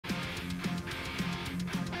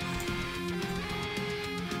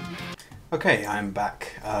Okay, I'm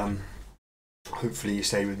back. Hopefully you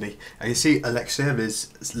stay with me. I can see Alexiev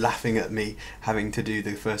is laughing at me having to do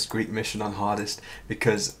the first Greek mission on hardest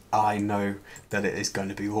because I know that it is going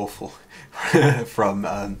to be awful from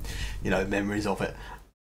memories of it.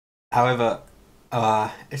 However,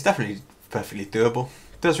 it's definitely perfectly doable.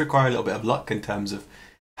 It does require a little bit of luck in terms of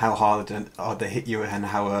how hard they hit you and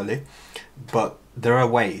how early, but there are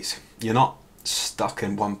ways. You're not stuck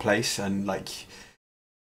in one place and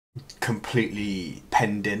completely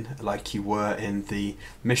penned in like you were in the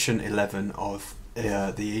mission 11 of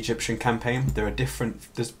the Egyptian campaign.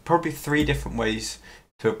 There's probably three different ways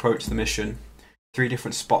to approach the mission, three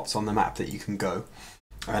different spots on the map that you can go,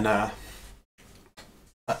 and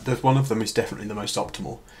there's one of them is definitely the most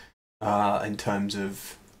optimal in terms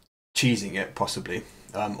of cheesing it possibly,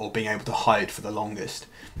 or being able to hide for the longest.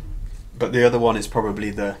 But the other one is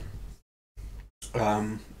probably the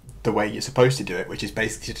way you're supposed to do it, which is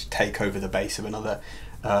basically to take over the base of another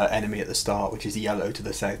enemy at the start, which is yellow to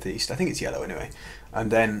the southeast. I think it's yellow anyway.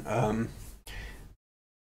 And then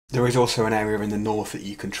there is also an area in the north that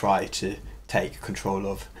you can try to take control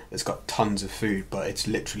of. It's got tons of food, but it's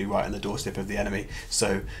literally right on the doorstep of the enemy.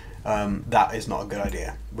 So that is not a good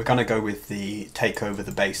idea. We're going to go with the take over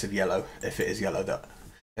the base of yellow, if it is yellow,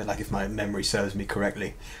 if my memory serves me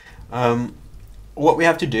correctly. What we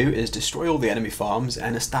have to do is destroy all the enemy farms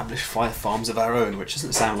and establish 5 farms of our own, which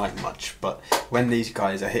doesn't sound like much, but when these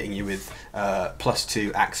guys are hitting you with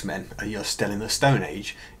 +2 axemen and you're still in the Stone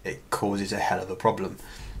Age, it causes a hell of a problem.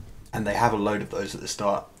 And they have a load of those at the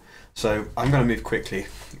start. So I'm going to move quickly.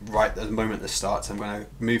 Right at the moment this starts, I'm going to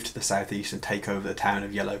move to the southeast and take over the town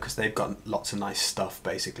of Yellow, because they've got lots of nice stuff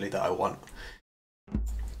basically that I want.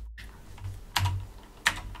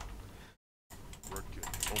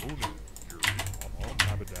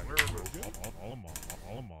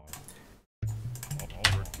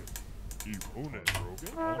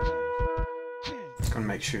 Just gonna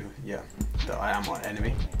make sure, yeah, that I am my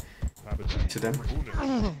enemy to them.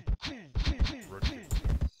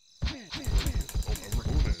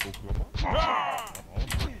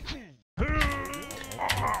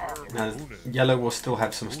 Now, yellow will still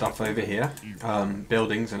have some stuff over here,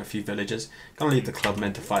 buildings and a few villages. Gonna leave the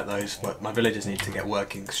clubmen to fight those, but my villagers need to get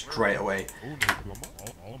working straight away.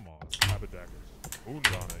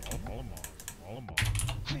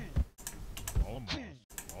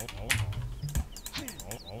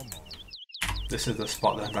 This is the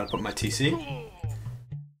spot that I'm going to put my TC,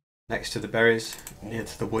 next to the berries, near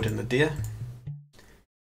to the wood and the deer.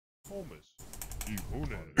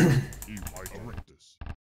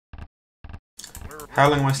 How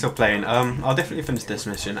long am I still playing? I'll definitely finish this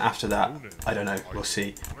mission. After that, I don't know, we'll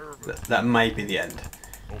see. That may be the end.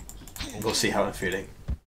 We'll see how I'm feeling.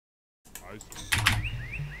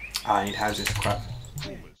 I need houses, crap.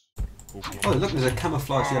 Oh look, there's a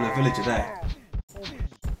camouflaged yellow villager there.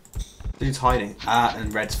 Dude's hiding. Ah,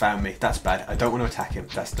 and red's found me. That's bad. I don't want to attack him.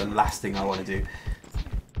 That's the last thing I want to do.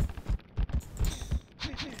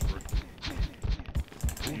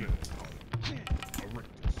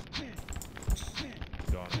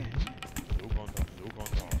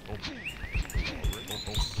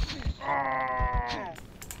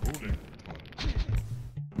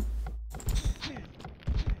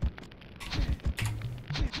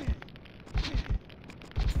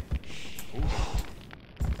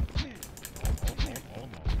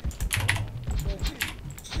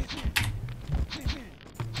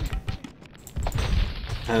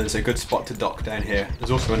 And there's a good spot to dock down here. There's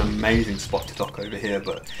also an amazing spot to dock over here,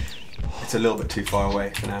 but it's a little bit too far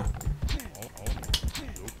away for now.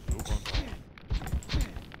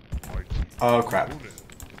 Oh crap.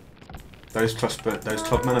 Those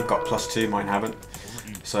clubmen have got +2, mine haven't.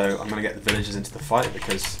 So I'm going to get the villagers into the fight,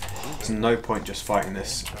 because there's no point just fighting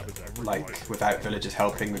this without villagers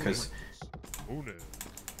helping, because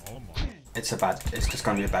it's just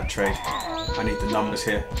going to be a bad trade. I need the numbers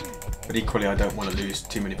here. But equally, I don't want to lose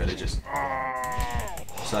too many villagers,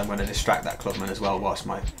 so I'm going to distract that clubman as well, whilst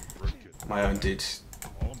my own dudes.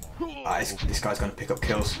 This guy's going to pick up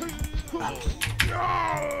kills,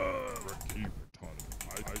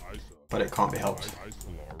 but it can't be helped.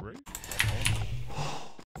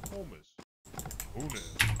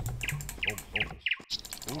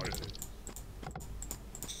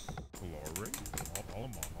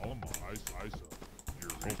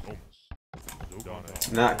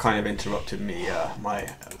 And that kind of interrupted me, my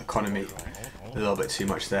economy a little bit too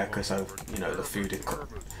much there, because of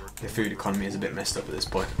the food economy is a bit messed up at this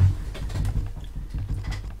point.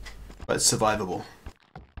 But it's survivable.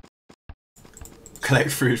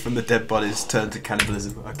 Collect food from the dead bodies, turn to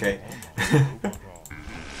cannibalism. Okay.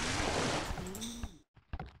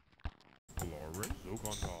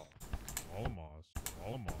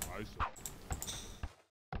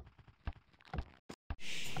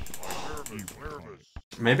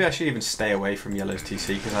 Maybe I should even stay away from Yellow's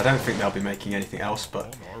TC because I don't think they'll be making anything else,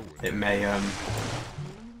 but it may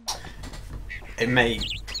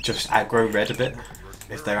just aggro Red a bit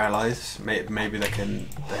if they're allies. Maybe they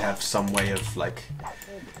have some way of, like,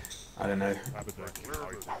 I don't know,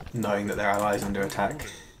 knowing that their allies under attack.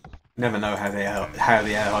 Never know how the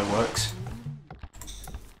ally works.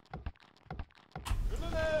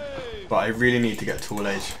 But I really need to get Tool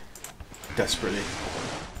Age desperately.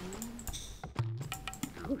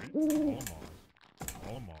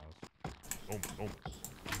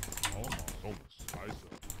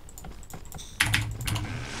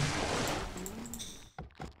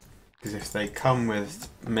 Because if they come with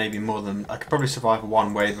maybe more than... I could probably survive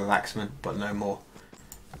one wave of Axemen, but no more.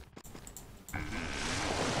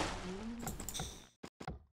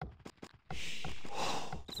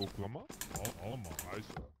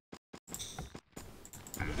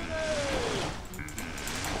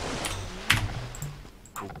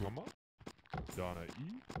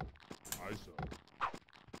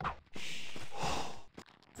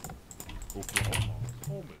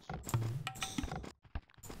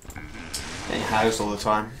 Getting housed all the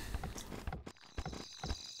time.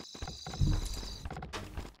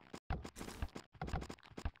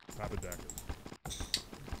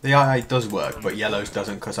 The II does work, but Yellow's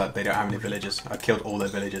doesn't because they don't have any villagers. I killed all their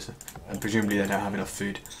villagers, and presumably they don't have enough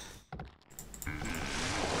food.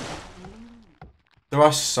 There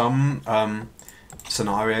are some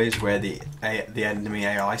scenarios where the enemy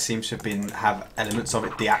AI seems to have elements of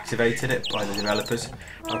it deactivated by the developers.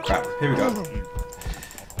 Oh crap! Here we go.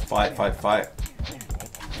 Fight, fight, fight.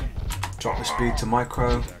 Drop the speed to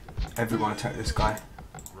micro. Everyone attack this guy.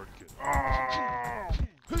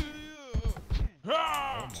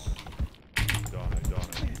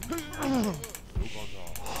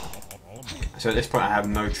 So at this point I have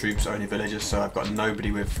no troops, only villagers, so I've got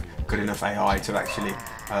nobody with good enough AI to actually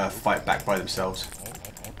fight back by themselves.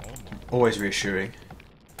 Always reassuring.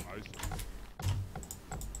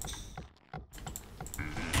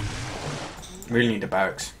 Really need a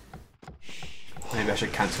barracks. Maybe I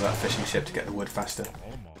should cancel that fishing ship to get the wood faster.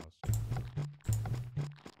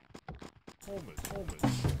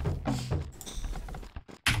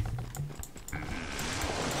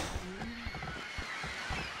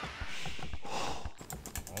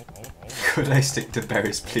 Could I stick to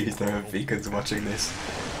berries, please? There are vegans watching this.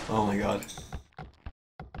 Oh my god.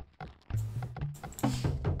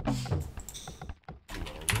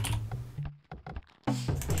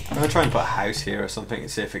 I'm gonna try and put a house here or something and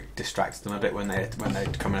see if it distracts them a bit when they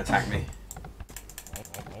come and attack me.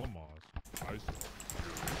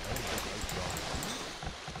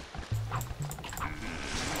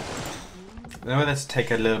 I know whether to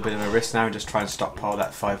take a little bit of a risk now and just try and stockpile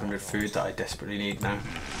that 500 food that I desperately need now.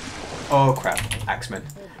 Oh crap, Axemen.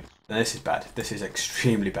 Now this is bad. This is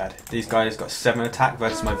extremely bad. These guys got 7 attack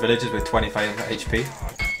versus my villagers with 25 HP.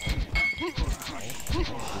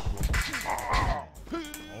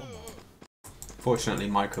 Fortunately,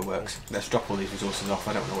 micro works. Let's drop all these resources off.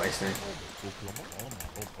 I don't want to waste any.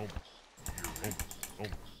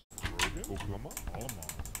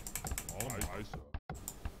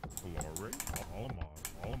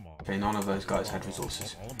 Okay, none of those guys had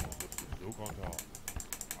resources.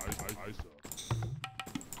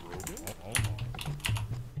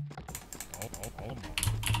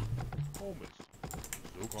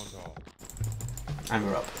 And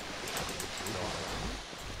we're up.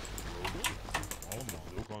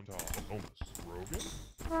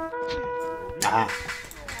 Ah.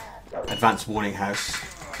 Advanced warning house.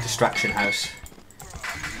 Distraction house.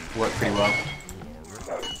 Worked pretty well.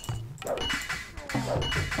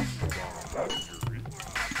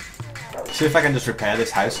 See if I can just repair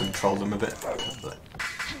this house and troll them a bit. But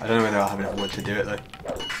I don't know whether I'll have enough wood to do it though.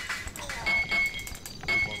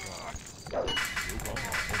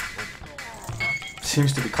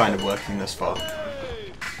 Seems to be kind of working thus far.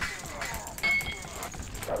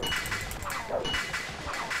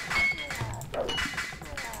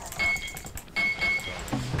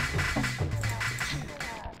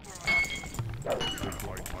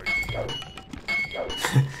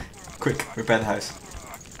 Quick, repair the house.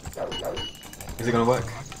 Is it gonna work?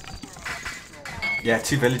 Yeah,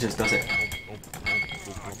 2 villagers does it.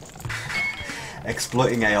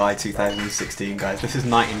 Exploiting AI 2016, guys. This is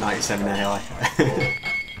 1997 AI.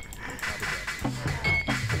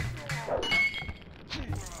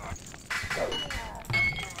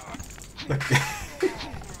 Look.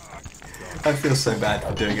 I feel so bad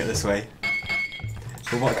for doing it this way.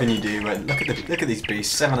 But what can you do? Look at these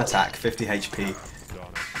beasts. 7 attack, 50 HP.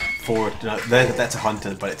 4. No, that's a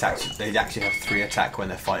hunter, but it's actually they actually have 3 attack when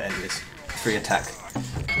they fight enemies. 3 attack.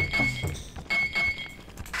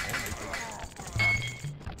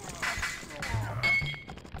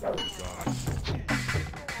 I'm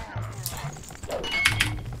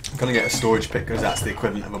gonna get a storage pick because that's the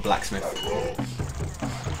equivalent of a blacksmith.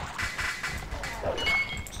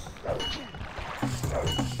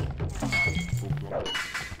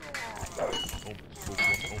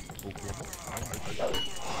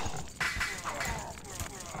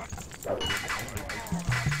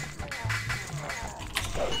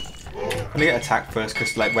 I'm gonna get attack first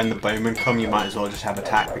because, like, when the bowmen come, you might as well just have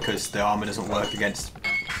attack because the armor doesn't work against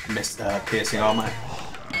piercing armor.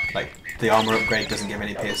 Like, the armor upgrade doesn't give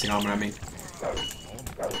any piercing armor, I mean.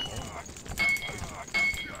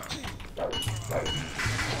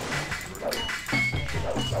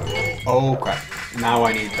 Oh crap, now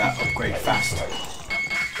I need that upgrade fast.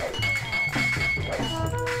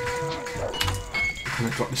 I'm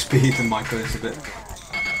gonna drop the speed and micros a bit.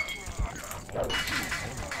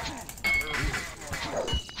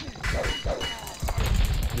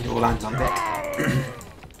 It all lands on deck.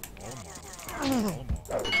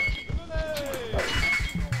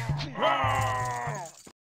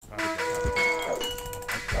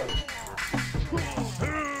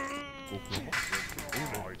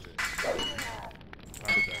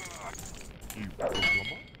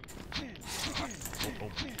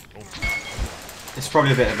 It's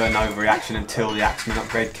probably a bit of an overreaction until the Axeman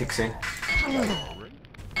upgrade kicks in.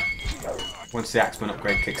 Once the Axeman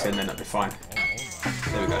upgrade kicks in, then it'll be fine.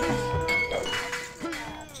 There we go.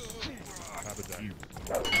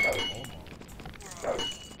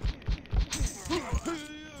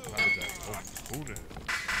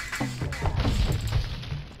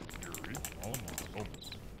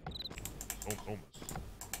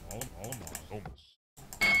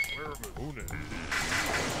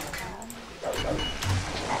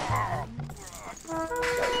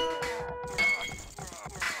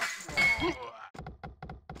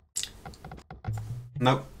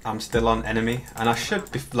 Nope, I'm still on enemy, and I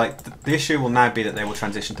should be, like, the issue will now be that they will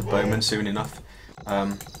transition to bowmen soon enough,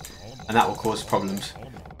 and that will cause problems.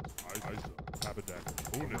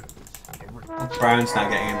 Brown's now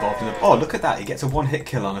getting involved in the... Oh, look at that, he gets a one-hit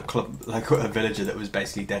kill on a club, like a villager that was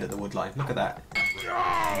basically dead at the wood line. Look at that.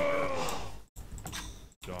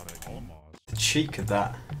 The cheek of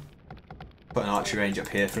that. Put an archery range up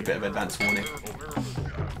here for a bit of advance warning.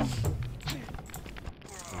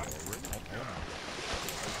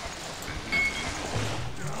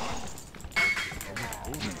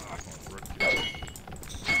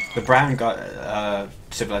 The brown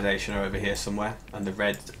civilization are over here somewhere, and the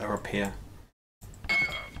red are up here.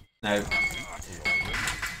 Now,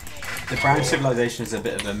 the brown civilization is a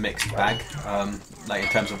bit of a mixed bag, like in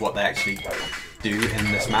terms of what they actually do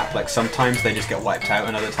in this map. Like, sometimes they just get wiped out,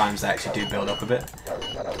 and other times they actually do build up a bit.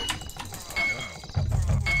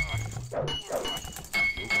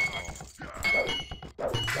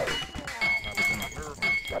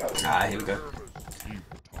 Ah, here we go.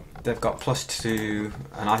 They've got +2,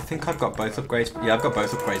 and I think I've got both upgrades. Yeah, I've got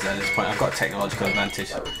both upgrades at this point. I've got a technological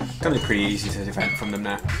advantage. It's going to be pretty easy to defend from them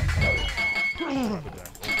now.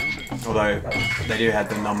 Although, they do have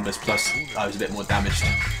the numbers, plus I was a bit more damaged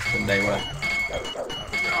than they were.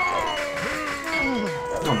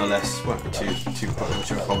 Nonetheless, won't be too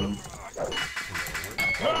much of a problem.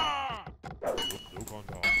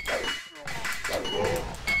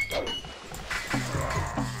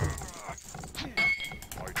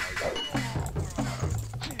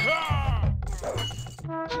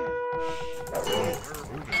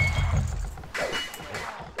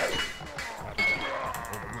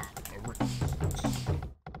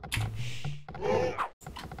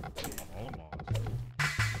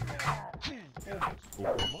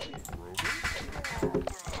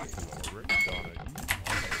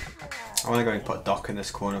 I want to go and put a dock in this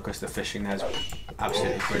corner because the fishing there is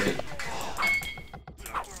absolutely brilliant.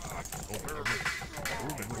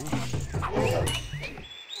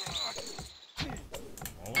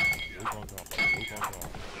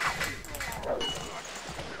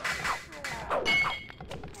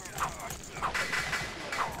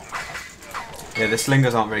 Yeah, the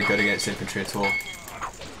slingers aren't very good against infantry at all.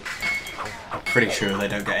 I'm pretty sure they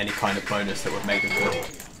don't get any kind of bonus that would make them good.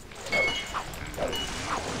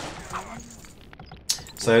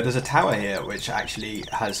 So there's a tower here which actually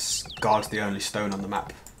guards the only stone on the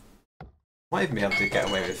map. Might even be able to get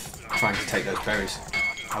away with trying to take those berries.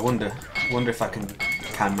 I wonder if I can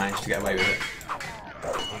manage to get away with it.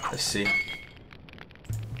 Let's see.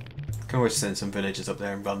 Can always send some villagers up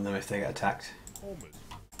there and run them if they get attacked.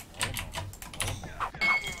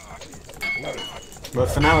 But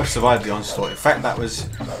for now I've survived the onslaught. In fact, that was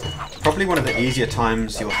probably one of the easier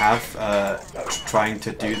times you'll have trying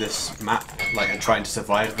to do this map, like, and trying to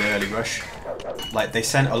survive the early rush. Like, they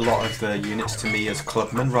sent a lot of the units to me as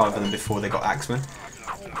clubmen rather than before they got axemen.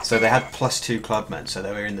 So they had +2 clubmen, so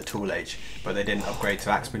they were in the tool age, but they didn't upgrade to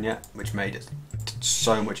axemen yet, which made it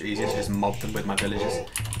so much easier to just mob them with my villagers.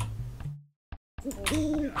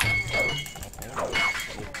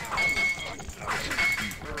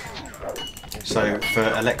 So for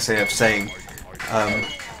Alexeyev saying,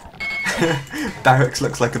 barracks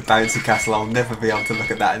looks like a bouncy castle, I'll never be able to look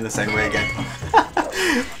at that in the same way again.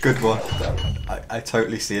 Good one. I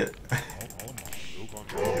totally see it.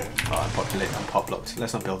 Oh, I'm pop blocked.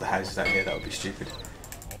 Let's not build the houses out here, that would be stupid.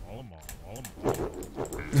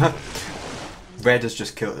 Red has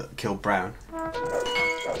just killed brown.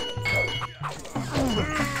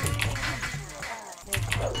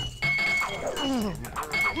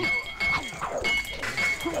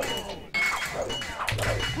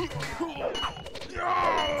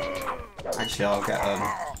 Actually, I'll get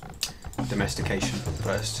domestication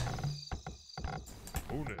first.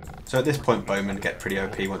 So at this point, bowmen get pretty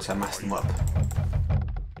OP once I mass them up.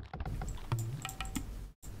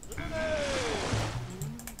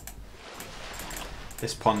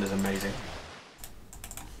 This pond is amazing.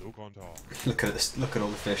 Look at this! Look at all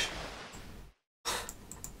the fish.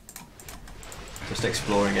 Just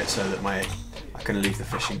exploring it so that I can leave the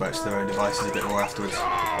fishing boats to their own devices a bit more afterwards.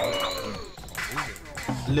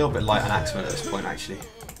 A little bit light on axemen at this point, actually.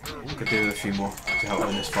 Could do with a few more to help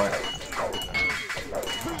win this fight.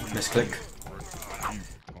 Misclick.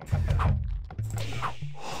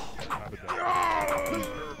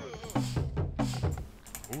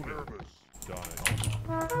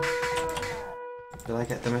 Did I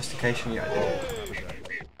get domestication? Yeah, I did.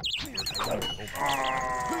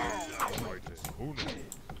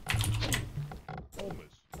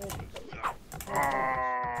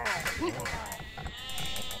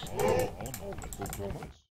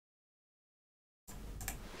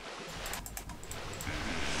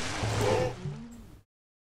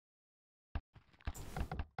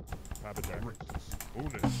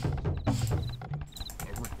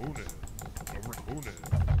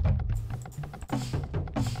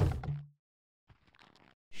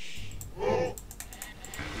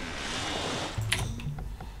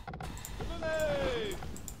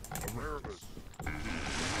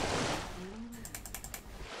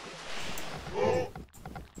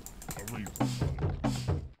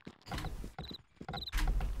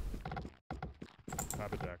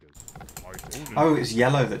 Oh, it's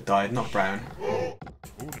yellow that died, not brown.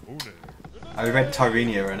 I read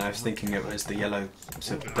Tyrrhenia and I was thinking it was the yellow,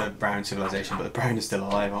 the brown civilization, but the brown is still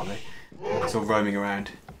alive, aren't they? It's all roaming around.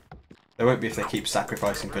 They won't be if they keep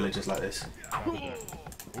sacrificing villagers like this.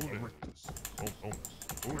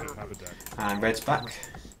 And red's back.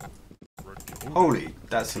 Holy,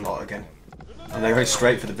 that's a lot again. And they go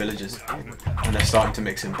straight for the villagers. And they're starting to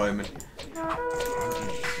mix in bowmen.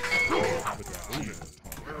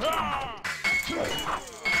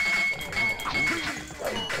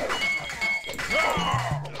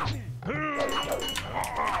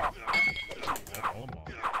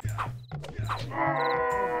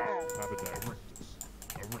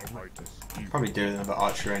 Probably doing them at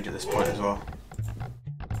archery range at this point as well.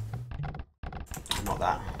 Not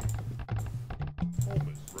that.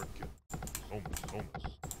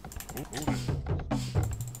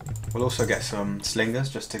 We'll also get some slingers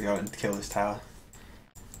just to go and kill this tower.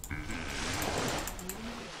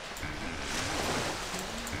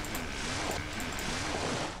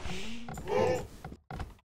 Oh,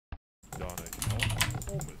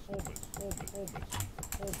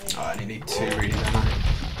 I only need 2 really, don't I?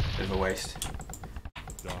 Bit of a waste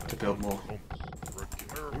to build more.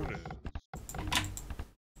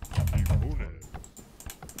 At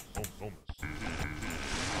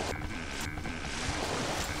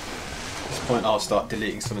this point I'll start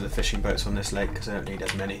deleting some of the fishing boats on this lake because I don't need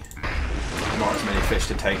as many. Not as many fish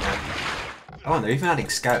to take now. Oh, and they're even adding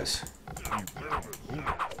scouts.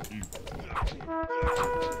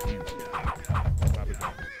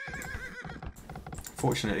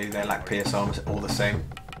 Fortunately, they lack PSR all the same.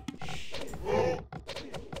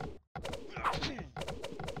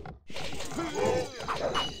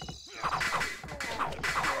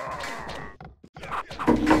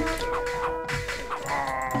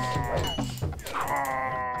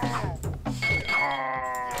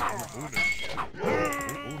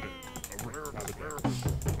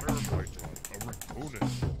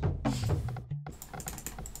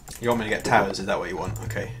 You want me to get towers? Is that what you want?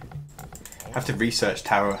 Okay. Have to research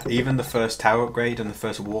tower. Even the first tower upgrade and the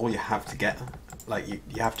first wall you have to get. Like, you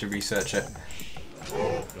have to research it.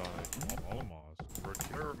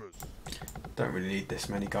 Don't really need this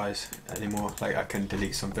many guys anymore. Like, I can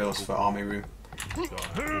delete some builds for army room.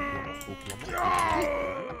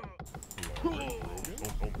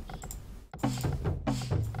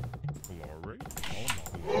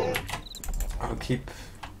 I'll keep...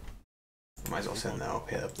 Might as well send that up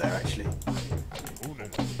here, up there actually.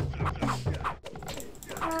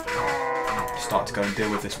 Start to go and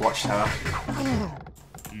deal with this watchtower.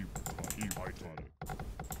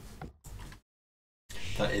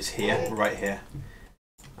 That is here, right here.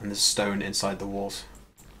 And there's stone inside the walls.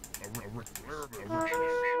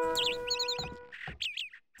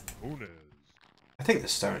 I think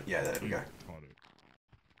there's stone. Yeah, there we go.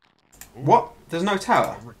 What? There's no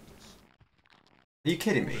tower? Are you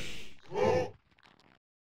kidding me?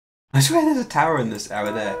 I swear there's a tower in this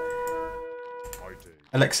tower there.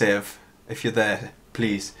 Alexeyev, if you're there,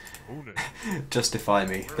 please justify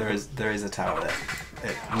me. There is a tower there.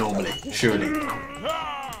 Normally, surely.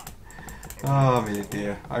 Oh my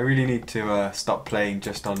dear. I really need to stop playing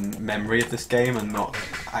just on memory of this game and not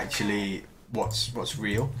actually what's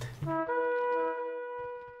real.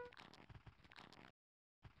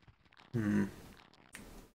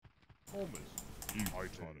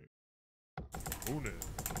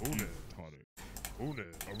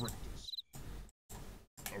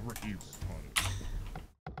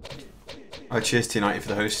 Oh, cheers to United for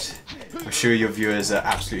the host. I'm sure your viewers are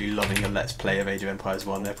absolutely loving a Let's Play of Age of Empires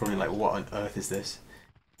 1. They're probably like, what on earth is this?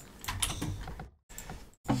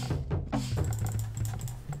 I'm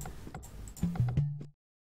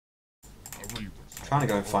trying to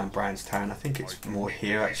go and find Brian's Town. I think it's more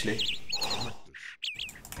here actually.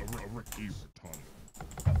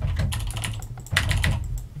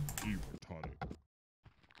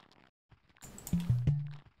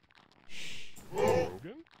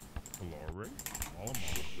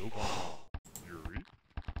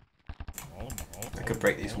 I could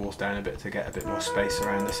break these walls down a bit to get a bit more space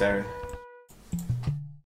around this area.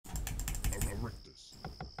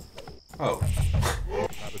 Oh.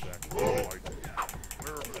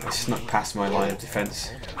 I snuck past my line of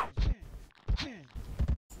defense.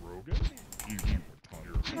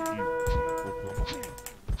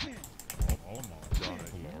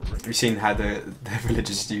 Have you seen how the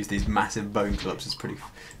villagers use these massive bone clubs? It's pretty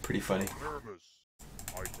funny.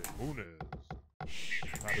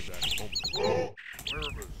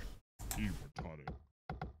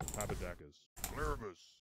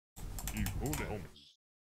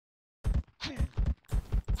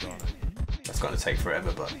 That's got to take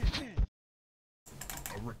forever, but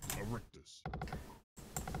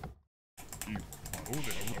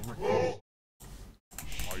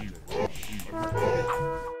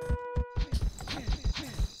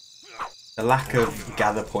the lack of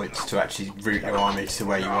gather points to actually route your army to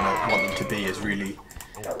where you want them to be is really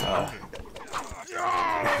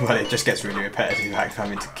well, it just gets really repetitive, like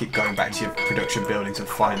having to keep going back to your production buildings and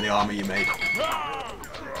find the army you made.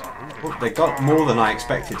 Oh, they got more than I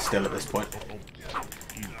expected still at this point.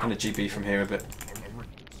 I'm going to GB from here a bit.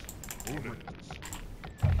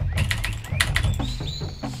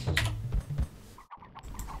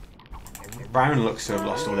 Brown looks to have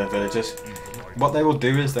lost all their villagers. What they will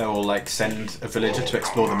do is they will like send a villager to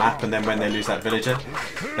explore the map, and then when they lose that villager,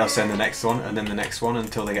 they'll send the next one, and then the next one,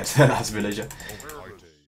 until they get to their last villager.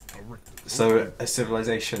 So a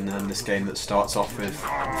civilization in this game that starts off with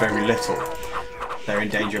very little, they're in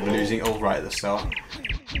danger of losing it all right at the start,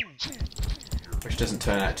 which doesn't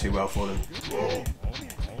turn out too well for them.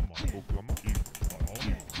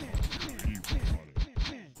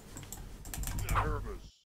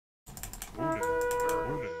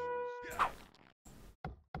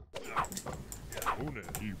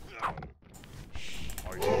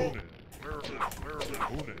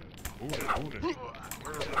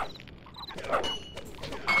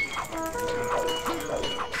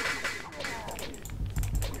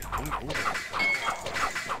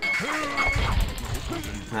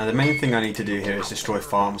 Now the main thing I need to do here is destroy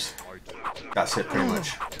farms. That's it pretty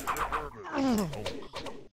much.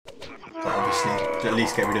 But obviously, at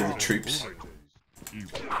least get rid of the troops.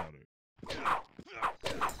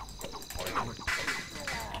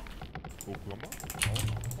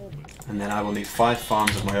 And then I will need 5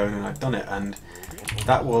 farms of my own, and I've done it, and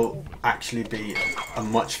that will actually be a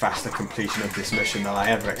much faster completion of this mission than I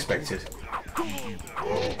ever expected.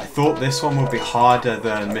 I thought this one would be harder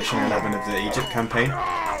than Mission 11 of the Egypt campaign,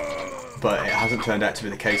 but it hasn't turned out to be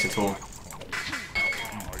the case at all.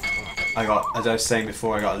 As I was saying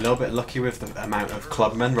before, I got a little bit lucky with the amount of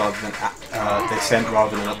clubmen rather than they sent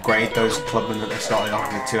rather than upgrade those clubmen that they started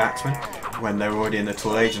off with 2 axemen when they were already in the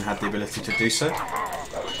Tall Age and had the ability to do so.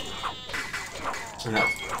 And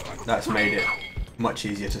that's made it much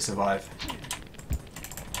easier to survive.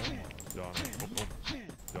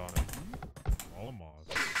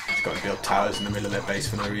 just got to build towers in the middle of their base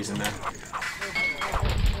for no reason there.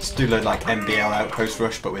 Just do load like MBL outpost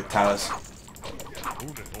rush, but with towers.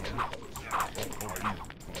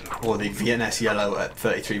 Or the VNS yellow at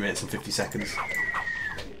 33 minutes and 50 seconds.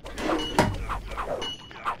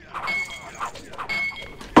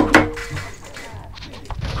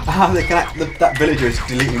 Ah, that villager is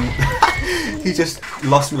deleting. He just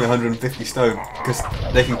lost me 150 stone because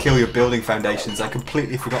they can kill your building foundations. I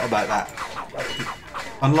completely forgot about that.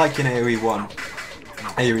 Unlike in AoE 1,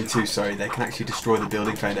 AoE 2, sorry, they can actually destroy the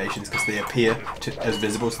building foundations because they appear as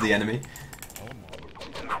visible to the enemy.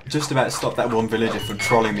 Just about stopped that one villager from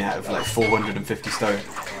trolling me out of like 450 stone.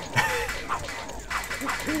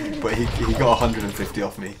 But he got 150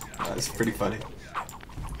 off me. That's pretty funny.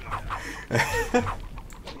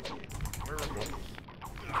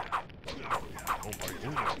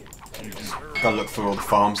 Gotta look for all the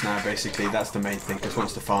farms now, basically. That's the main thing, because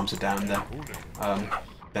once the farms are down,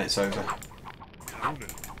 then it's over.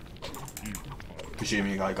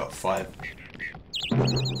 Presuming I got 5.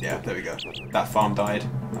 Yeah, there we go. That farm died.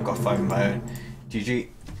 I've got 5 of my own. GG.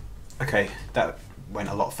 Okay, that went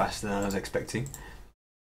a lot faster than I was expecting.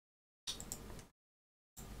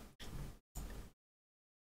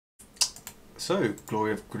 So,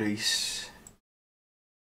 Glory of Greece.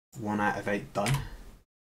 1 out of 8 done.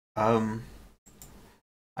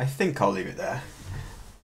 I think I'll leave it there,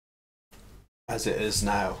 as it is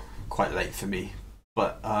now quite late for me.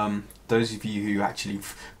 But those of you who actually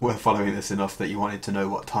were following this enough that you wanted to know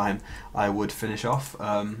what time I would finish off,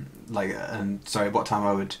 what time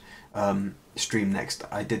I would stream next,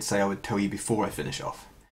 I did say I would tell you before I finish off.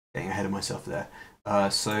 Getting ahead of myself there.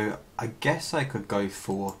 So I guess I could go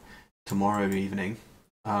for tomorrow evening.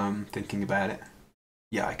 Thinking about it.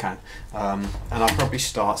 Yeah, I can. And I'll probably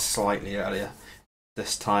start slightly earlier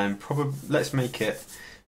this time. Probably let's make it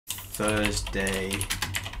Thursday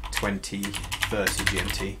 20:30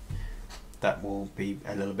 GMT. That will be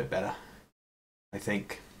a little bit better, I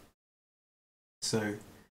think. So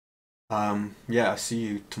yeah, I'll see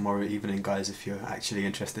you tomorrow evening, guys, if you're actually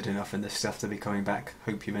interested enough in this stuff to be coming back.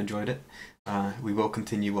 Hope you've enjoyed it. We will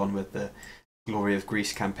continue on with the Glory of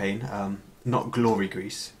Greece campaign. Not Glory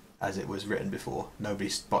Greece, as it was written before. Nobody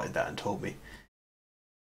spotted that and told me.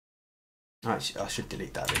 Actually, I should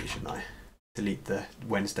delete that really, shouldn't I? Delete the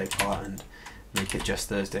Wednesday part and make it just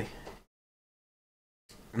Thursday.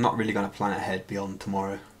 I'm not really going to plan ahead beyond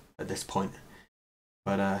tomorrow at this point.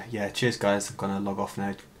 But yeah, cheers guys, I'm going to log off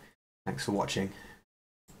now. Thanks for watching.